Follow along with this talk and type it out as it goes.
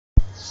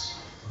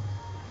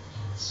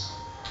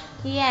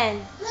Kian,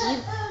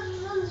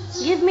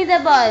 give me the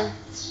ball.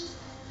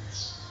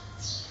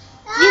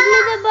 Give me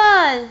the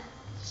ball.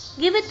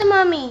 Give it to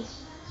mommy.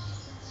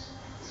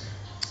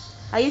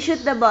 Oh, you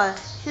shoot the ball.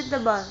 Shoot the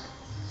ball.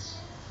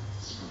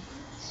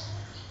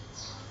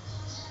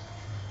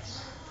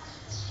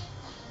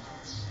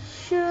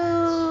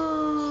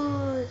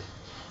 Shoot.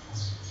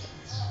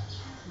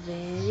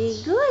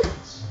 Very good.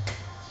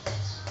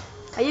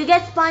 Oh, you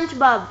get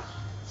SpongeBob.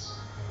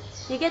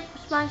 You get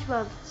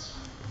SpongeBob.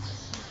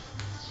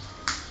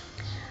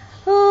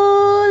 Who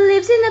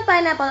lives in a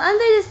pineapple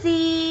under the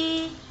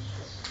sea?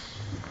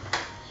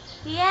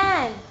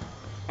 Yan.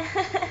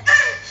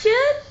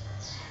 Shoot.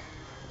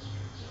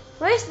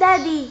 Where's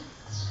daddy?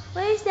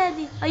 Where's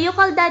daddy? Oh, you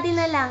call daddy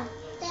na lang.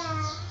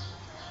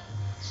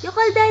 You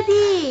call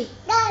daddy.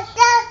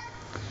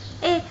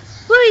 Eh,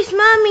 where is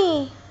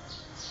mommy?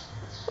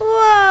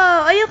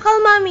 Wow. Oh, you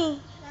call mommy.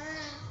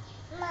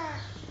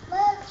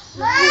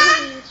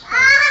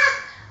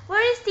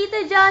 Where is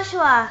Tito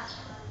Joshua?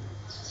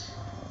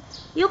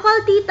 You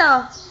call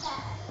Tito.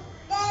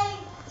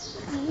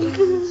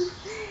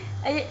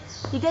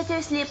 You get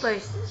your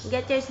slippers.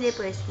 Get your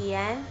slippers,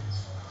 Kian.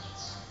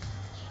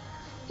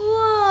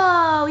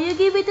 Wow, you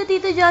give it to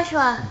Tito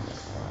Joshua.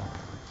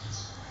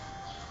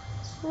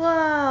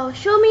 Wow,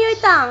 show me your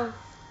tongue.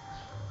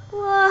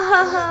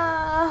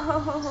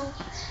 Wow.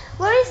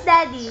 Where is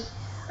daddy?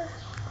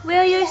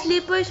 Where are your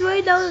slippers?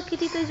 Where daw kay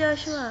Tito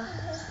Joshua?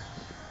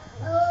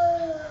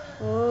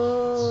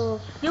 Oh,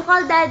 you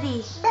call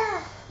daddy.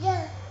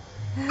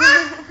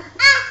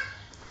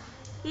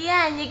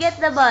 Kian, you get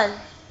the ball.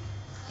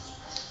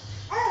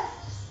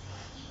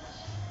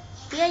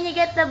 Kian, you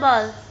get the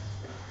ball.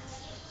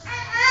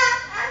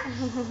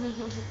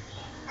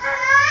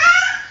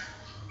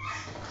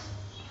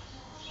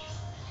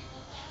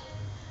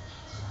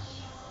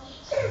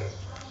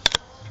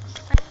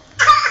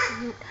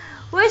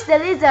 Where's the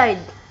lizard?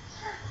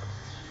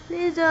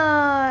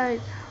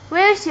 Lizard.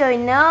 Where's your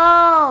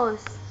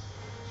nose?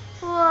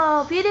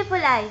 Whoa, beautiful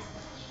eyes.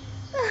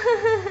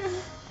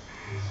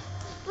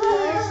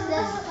 Where's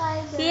the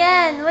spider?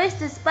 Kian, where's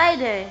the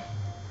spider?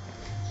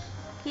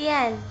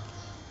 Kian.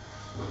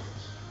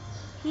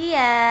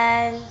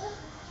 Kian.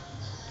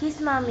 Kiss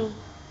mommy.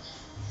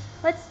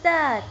 What's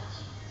that?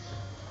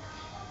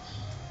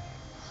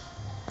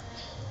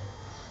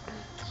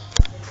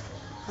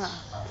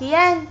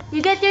 Kian,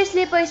 you get your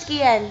slippers,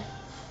 Kian.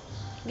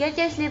 Get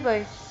your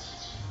slippers.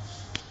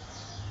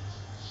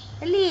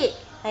 Ali,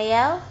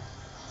 ayaw?